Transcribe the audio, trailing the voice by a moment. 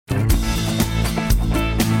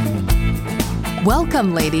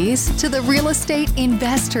Welcome, ladies, to the Real Estate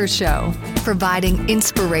Investor Show, providing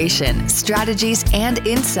inspiration, strategies, and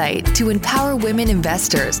insight to empower women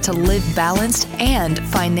investors to live balanced and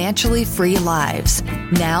financially free lives.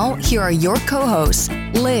 Now, here are your co-hosts,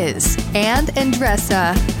 Liz and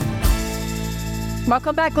Andresa.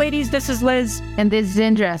 Welcome back, ladies. This is Liz. And this is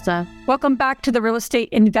Andresa. Welcome back to the Real Estate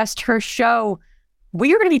Investor Show.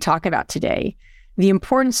 We are going to be talking about today the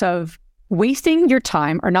importance of wasting your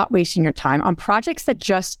time or not wasting your time on projects that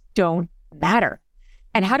just don't matter,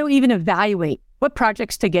 and how to even evaluate what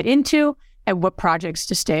projects to get into and what projects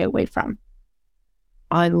to stay away from.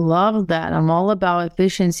 I love that. I'm all about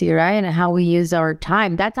efficiency, right? And how we use our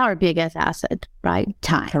time. That's our biggest asset, right?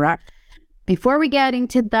 Time. Correct. Before we get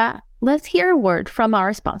into that, let's hear a word from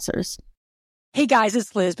our sponsors. Hey guys,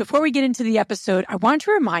 it's Liz. Before we get into the episode, I want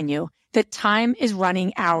to remind you that time is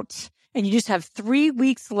running out and you just have 3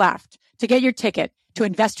 weeks left to get your ticket to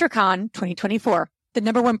InvestorCon 2024, the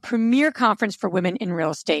 #1 premier conference for women in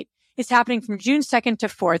real estate. It's happening from June 2nd to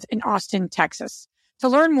 4th in Austin, Texas. To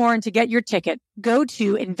learn more and to get your ticket, go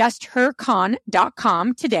to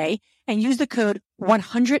InvestHerCon.com today and use the code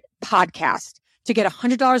 100podcast to get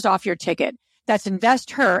 $100 off your ticket. That's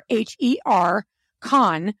InvestHer, H-E-R,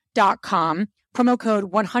 con.com, promo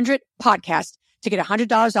code 100podcast to get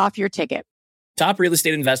 $100 off your ticket. Top real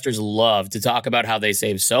estate investors love to talk about how they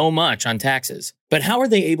save so much on taxes. But how are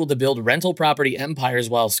they able to build rental property empires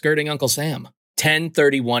while skirting Uncle Sam?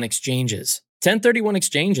 1031 exchanges. 1031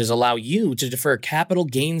 exchanges allow you to defer capital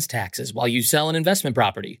gains taxes while you sell an investment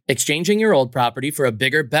property, exchanging your old property for a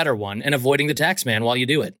bigger, better one and avoiding the tax man while you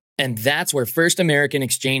do it. And that's where First American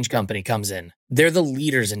Exchange Company comes in. They're the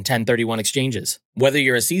leaders in 1031 exchanges. Whether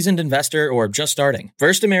you're a seasoned investor or just starting,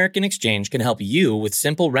 First American Exchange can help you with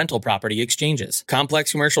simple rental property exchanges,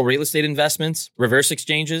 complex commercial real estate investments, reverse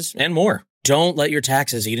exchanges, and more. Don't let your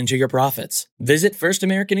taxes eat into your profits. Visit First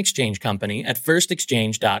American Exchange Company at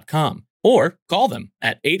firstexchange.com or call them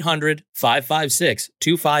at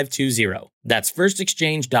 800-556-2520. That's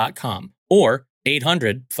firstexchange.com or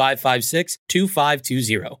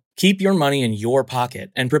 800-556-2520. Keep your money in your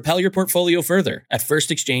pocket and propel your portfolio further at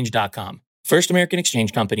firstexchange.com. First American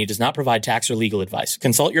Exchange Company does not provide tax or legal advice.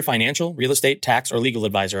 Consult your financial, real estate, tax, or legal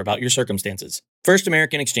advisor about your circumstances. First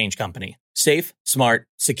American Exchange Company. Safe, smart,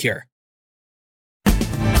 secure.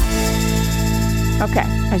 Okay,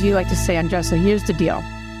 as you like to say, Andresa, here's the deal.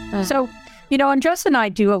 So, Andresa and I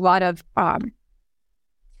do a lot of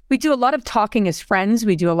talking as friends.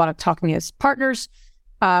 We do a lot of talking as partners.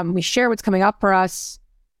 We share what's coming up for us.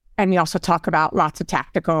 And we also talk about lots of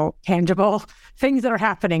tactical, tangible things that are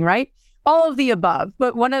happening, right? All of the above.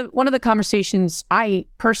 But one of the conversations I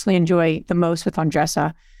personally enjoy the most with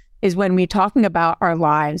Andresa is when we're talking about our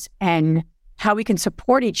lives and how we can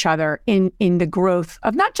support each other in the growth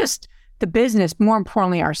of not just the business, more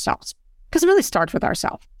importantly, ourselves. Because it really starts with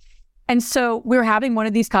ourselves. And so we were having one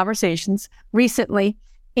of these conversations recently,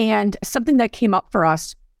 and something that came up for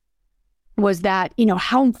us was that,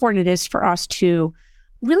 how important it is for us to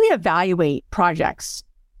really evaluate projects,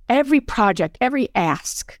 every project, every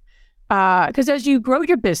ask. Because as you grow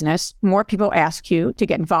your business, more people ask you to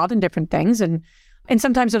get involved in different things. And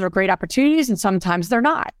sometimes those are great opportunities and sometimes they're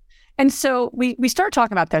not. And so we started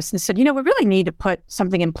talking about this and said, we really need to put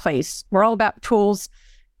something in place. We're all about tools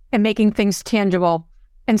and making things tangible.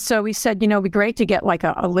 And so we said, it'd be great to get like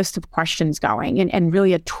a list of questions going and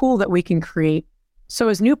really a tool that we can create. So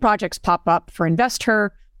as new projects pop up for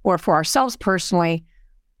InvestHer or for ourselves personally,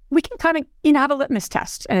 we can kind of, have a litmus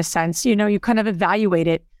test in a sense. You kind of evaluate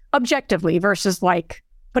it objectively versus like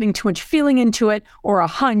putting too much feeling into it or a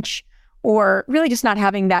hunch or really just not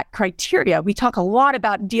having that criteria. We talk a lot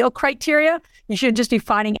about deal criteria. You shouldn't just be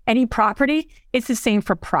finding any property. It's the same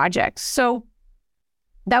for projects. So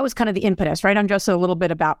that was kind of the impetus, right? Andresa, a little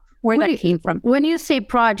bit about where that came from. When you say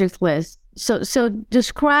project list, so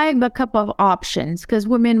describe a couple of options, because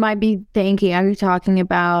women might be thinking, are you talking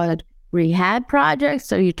about rehab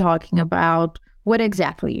projects? Are you talking about what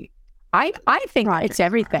exactly? I think it's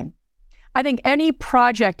everything. I think any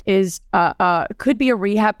project is could be a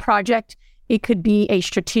rehab project. It could be a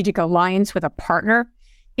strategic alliance with a partner.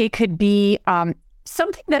 It could be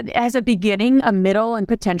something that has a beginning, a middle, and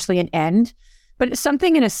potentially an end. But it's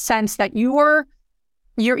something in a sense that you're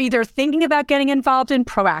either thinking about getting involved in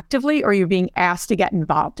proactively or you're being asked to get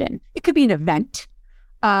involved in. It could be an event.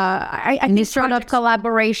 And you sort of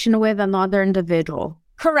collaboration with another individual.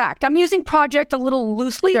 Correct. I'm using project a little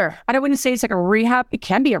loosely. Sure. I wouldn't say it's like a rehab. It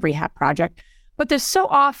can be a rehab project. But there's so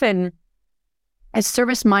often, as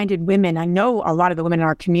service-minded women, I know a lot of the women in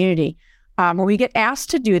our community, when we get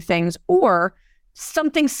asked to do things or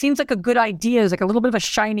something seems like a good idea, is like a little bit of a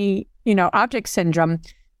shiny, object syndrome,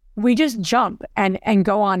 we just jump and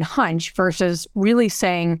go on hunch versus really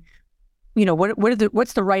saying,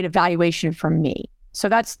 what's the right evaluation for me? So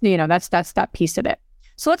that's that piece of it.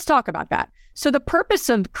 So let's talk about that. So the purpose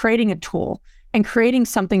of creating a tool and creating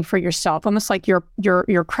something for yourself, almost like your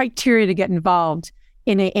criteria to get involved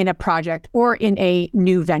in a project or in a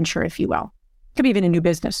new venture, if you will, could be even a new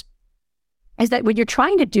business, is that what you're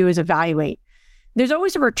trying to do is evaluate. There's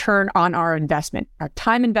always a return on our investment, our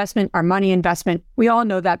time investment, our money investment. We all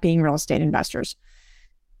know that being real estate investors.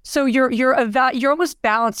 So you're almost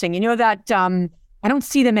balancing. That I don't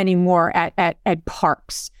see them anymore at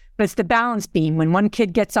parks, but it's the balance beam when one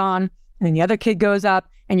kid gets on and then the other kid goes up,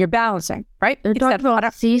 and you're balancing, right? You're talking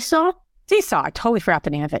about seesaw? Seesaw. I totally forgot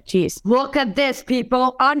the name of it. Jeez. Look at this,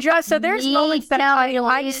 people. Andresa, there's moments that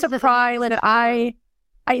I'm surprised that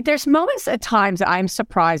there's moments at times that I'm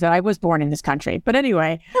surprised that I was born in this country. But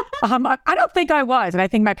anyway, I don't think I was. And I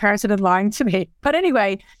think my parents have been lying to me. But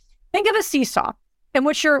anyway, think of a seesaw. And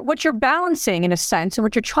what you're balancing in a sense, and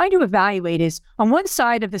what you're trying to evaluate is, on one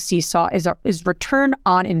side of the seesaw is return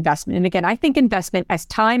on investment. And again, I think investment as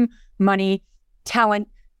time, money, talent,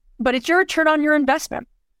 but it's your return on your investment.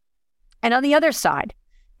 And on the other side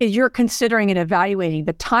is you're considering and evaluating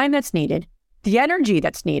the time that's needed, the energy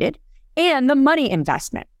that's needed, and the money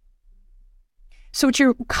investment. So what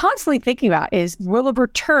you're constantly thinking about is, will a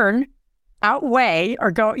return outweigh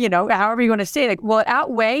or go, however you want to say it, will it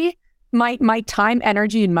outweigh my time,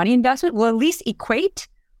 energy, and money investment? Will it at least equate?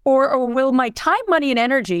 Or will my time, money, and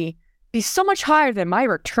energy be so much higher than my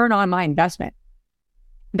return on my investment?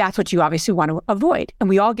 That's what you obviously want to avoid. And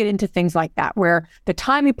we all get into things like that, where the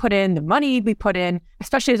time we put in, the money we put in,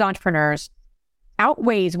 especially as entrepreneurs,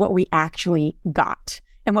 outweighs what we actually got.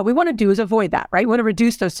 And what we want to do is avoid that, right? We want to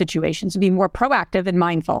reduce those situations and be more proactive and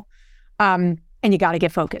mindful. And you got to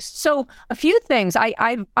get focused. So a few things,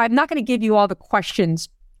 I'm not going to give you all the questions,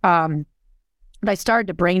 but I started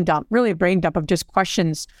to brain dump, really a brain dump of just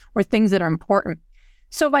questions or things that are important.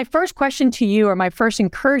 So my first question to you, or my first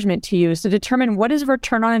encouragement to you, is to determine, what does a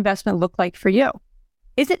return on investment look like for you?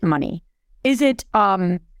 Is it money? Is it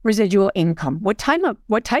residual income? What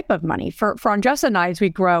type of money? For Andresa and I, as we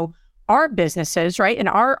grow our businesses, right, and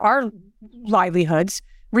our livelihoods,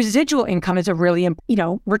 residual income is a really,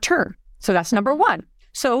 return. So that's number one.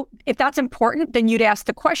 So if that's important, then you'd ask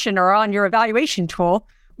the question, or on your evaluation tool,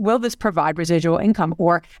 will this provide residual income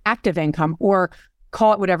or active income, or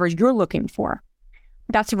call it whatever you're looking for?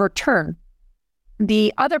 That's a return.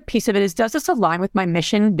 The other piece of it is, does this align with my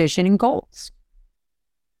mission, vision, and goals?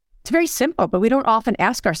 It's very simple, but we don't often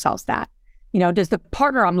ask ourselves that. Does the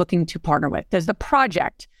partner I'm looking to partner with, does the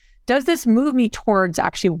project, does this move me towards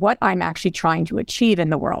actually what I'm actually trying to achieve in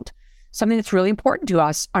the world? Something that's really important to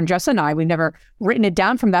us, Andresa and I, we've never written it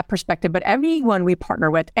down from that perspective, but anyone we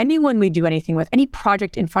partner with, anyone we do anything with, any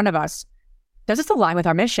project in front of us, does this align with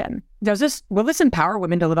our mission? Will this empower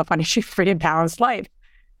women to live a financially free and balanced life?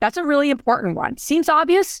 That's a really important one. Seems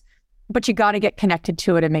obvious, but you got to get connected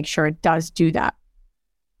to it and make sure it does do that.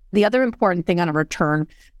 The other important thing on a return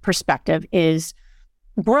perspective is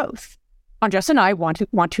growth. Andresa and I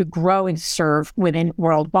want to grow and serve women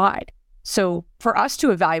worldwide. So for us to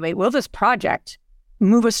evaluate, will this project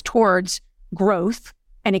move us towards growth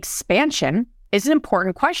and expansion, is an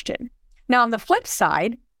important question. Now, on the flip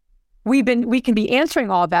side, we can be answering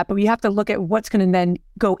all of that, but we have to look at what's going to then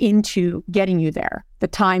go into getting you there, the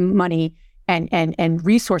time, money, and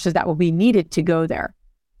resources that will be needed to go there.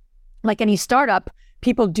 Like any startup,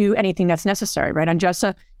 people do anything that's necessary, right?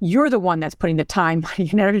 Andresa, you're the one that's putting the time, money,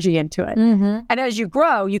 and energy into it. Mm-hmm. And as you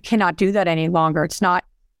grow, you cannot do that any longer. It's not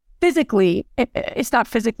physically,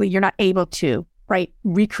 you're not able to, right,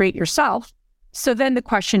 recreate yourself. So then the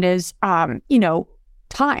question is,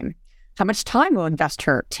 time. How much time will an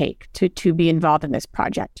investor take to be involved in this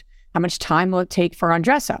project? How much time will it take for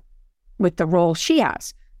Andresa with the role she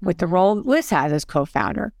has, with the role Liz has as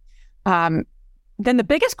co-founder? Then the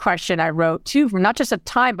biggest question I wrote too, from not just of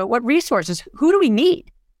time, but what resources, who do we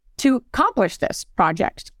need to accomplish this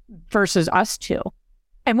project versus us two?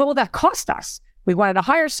 And what will that cost us? We wanted to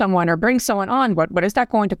hire someone or bring someone on. What is that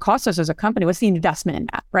going to cost us as a company? What's the investment in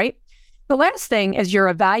that, right? The last thing, as you're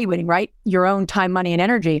evaluating, right, your own time, money, and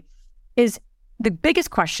energy, is the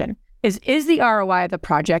biggest question is the ROI of the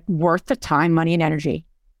project worth the time, money, and energy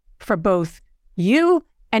for both you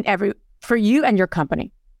and for you and your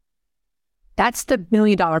company? That's the $1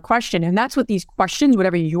 million question. And that's what these questions,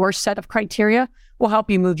 whatever your set of criteria, will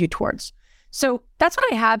help you move you towards. So that's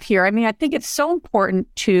what I have here. I mean, I think it's so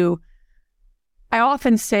important to I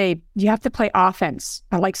often say you have to play offense.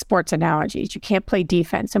 I like sports analogies. You can't play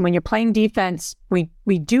defense. And when you're playing defense, we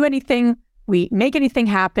do anything, we make anything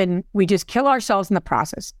happen, we just kill ourselves in the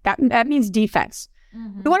process. That means defense.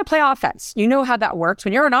 We want to play offense. You know how that works.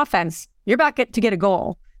 When you're on offense, you're about to get a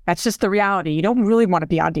goal. That's just the reality. You don't really want to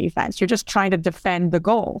be on defense. You're just trying to defend the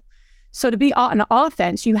goal. So to be on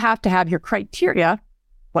offense, you have to have your criteria.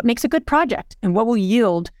 What makes a good project and what will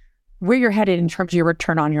yield where you're headed in terms of your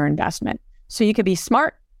return on your investment. So you can be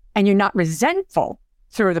smart and you're not resentful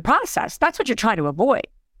through the process. That's what you're trying to avoid.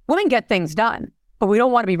 Women get things done, but we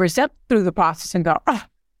don't want to be resentful through the process and go,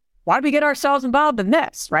 why did we get ourselves involved in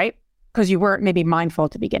this, right? Because you weren't maybe mindful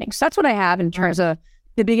at the beginning. So that's what I have in terms of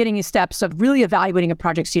the beginning steps of really evaluating a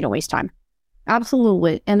project so you don't waste time.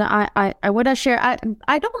 Absolutely. And I want to share,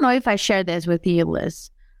 I don't know if I shared this with you,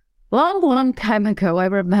 Liz. Long time ago, I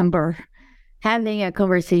remember having a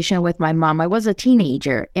conversation with my mom. I was a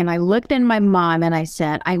teenager and I looked at my mom and I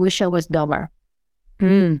said, I wish I was dumber.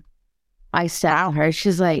 I said to her,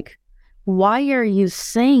 she's like, why are you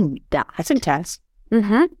saying that? That's intense.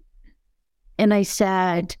 And I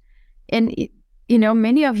said, and you know,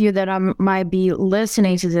 many of you that might be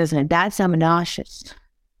listening to this, and that's obnoxious.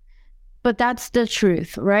 But that's the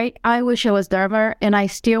truth, right? I wish I was dumber, and I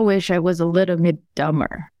still wish I was a little bit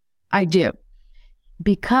dumber. I do.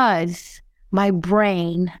 Because my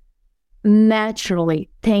brain naturally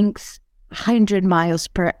thinks 100 miles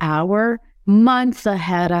per hour, months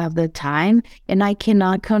ahead of the time, and I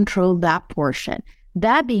cannot control that portion.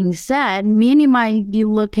 That being said, many might be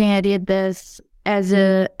looking at it as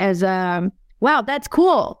a wow, that's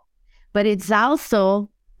cool. But it's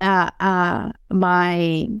also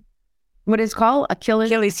my, what is it called?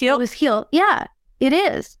 Achilles heel. Yeah, it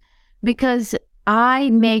is. Because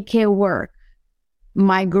I make it work.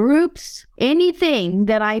 My groups, anything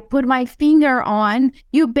that I put my finger on,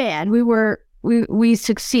 you bet, we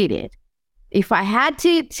succeeded. If I had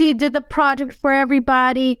to do the project for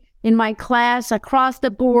everybody in my class, across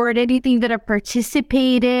the board, anything that I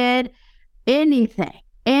participated,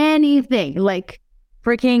 anything, like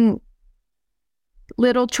freaking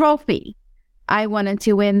little trophy. I wanted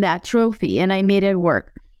to win that trophy and I made it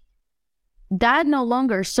work. That no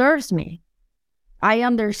longer serves me. I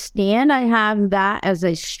understand I have that as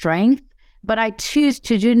a strength, but I choose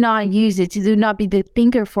to do not use it, to do not be the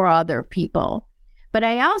thinker for other people. But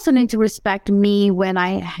I also need to respect me when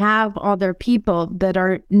I have other people that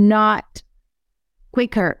are not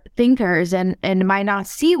quicker thinkers and might not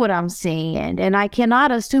see what I'm seeing. And I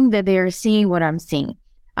cannot assume that they are seeing what I'm seeing.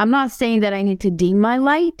 I'm not saying that I need to dim my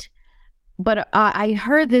light, but I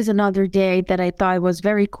heard this another day that I thought was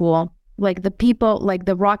very cool. Like the people, like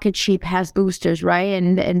the rocket ship has boosters, right?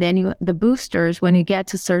 And then the boosters, when you get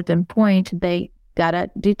to a certain point, they gotta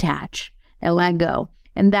detach and let go.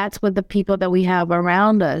 And that's what the people that we have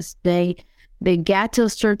around us, they get to a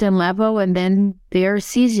certain level and then their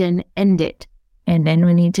season ended. And then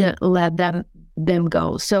we need to let them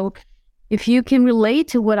go. So if you can relate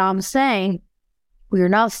to what I'm saying, we're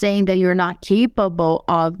not saying that you're not capable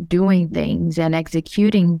of doing things and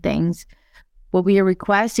executing things. What we are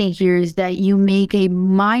requesting here is that you make a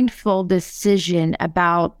mindful decision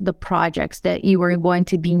about the projects that you are going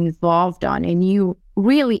to be involved on, and you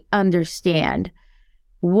really understand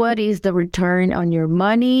what is the return on your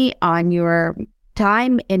money, on your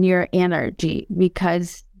time, and your energy,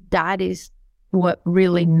 because that is what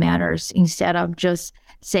really matters, instead of just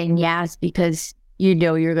saying yes because you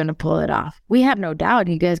know you're going to pull it off. We have no doubt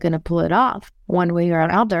you guys are going to pull it off one way or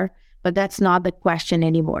another, but that's not the question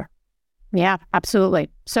anymore. Yeah, absolutely.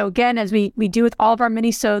 So again, as we do with all of our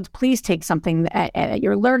mini-sodes, please take something that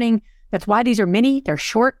you're learning. That's why these are mini. They're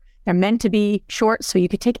short. They're meant to be short so you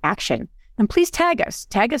could take action. And please tag us,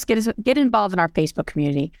 get involved in our Facebook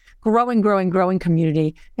community, growing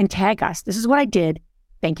community, and tag us. This is what I did.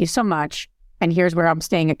 Thank you so much. And here's where I'm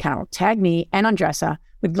staying accountable. Tag me and Andresa.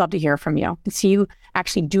 We'd love to hear from you and see you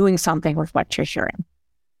actually doing something with what you're sharing.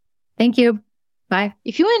 Thank you. Bye.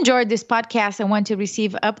 If you enjoyed this podcast and want to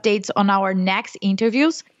receive updates on our next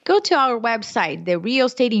interviews, go to our website,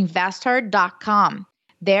 therealestateinvestor.com.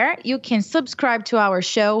 There, you can subscribe to our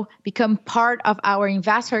show, become part of our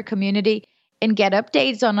investor community, and get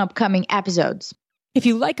updates on upcoming episodes. If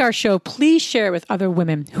you like our show, please share it with other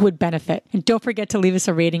women who would benefit. And don't forget to leave us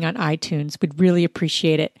a rating on iTunes. We'd really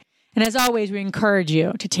appreciate it. And as always, we encourage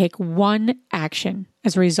you to take one action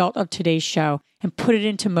as a result of today's show and put it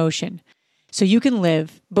into motion so you can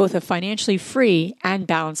live both a financially free and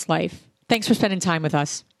balanced life. Thanks for spending time with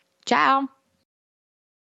us. Ciao.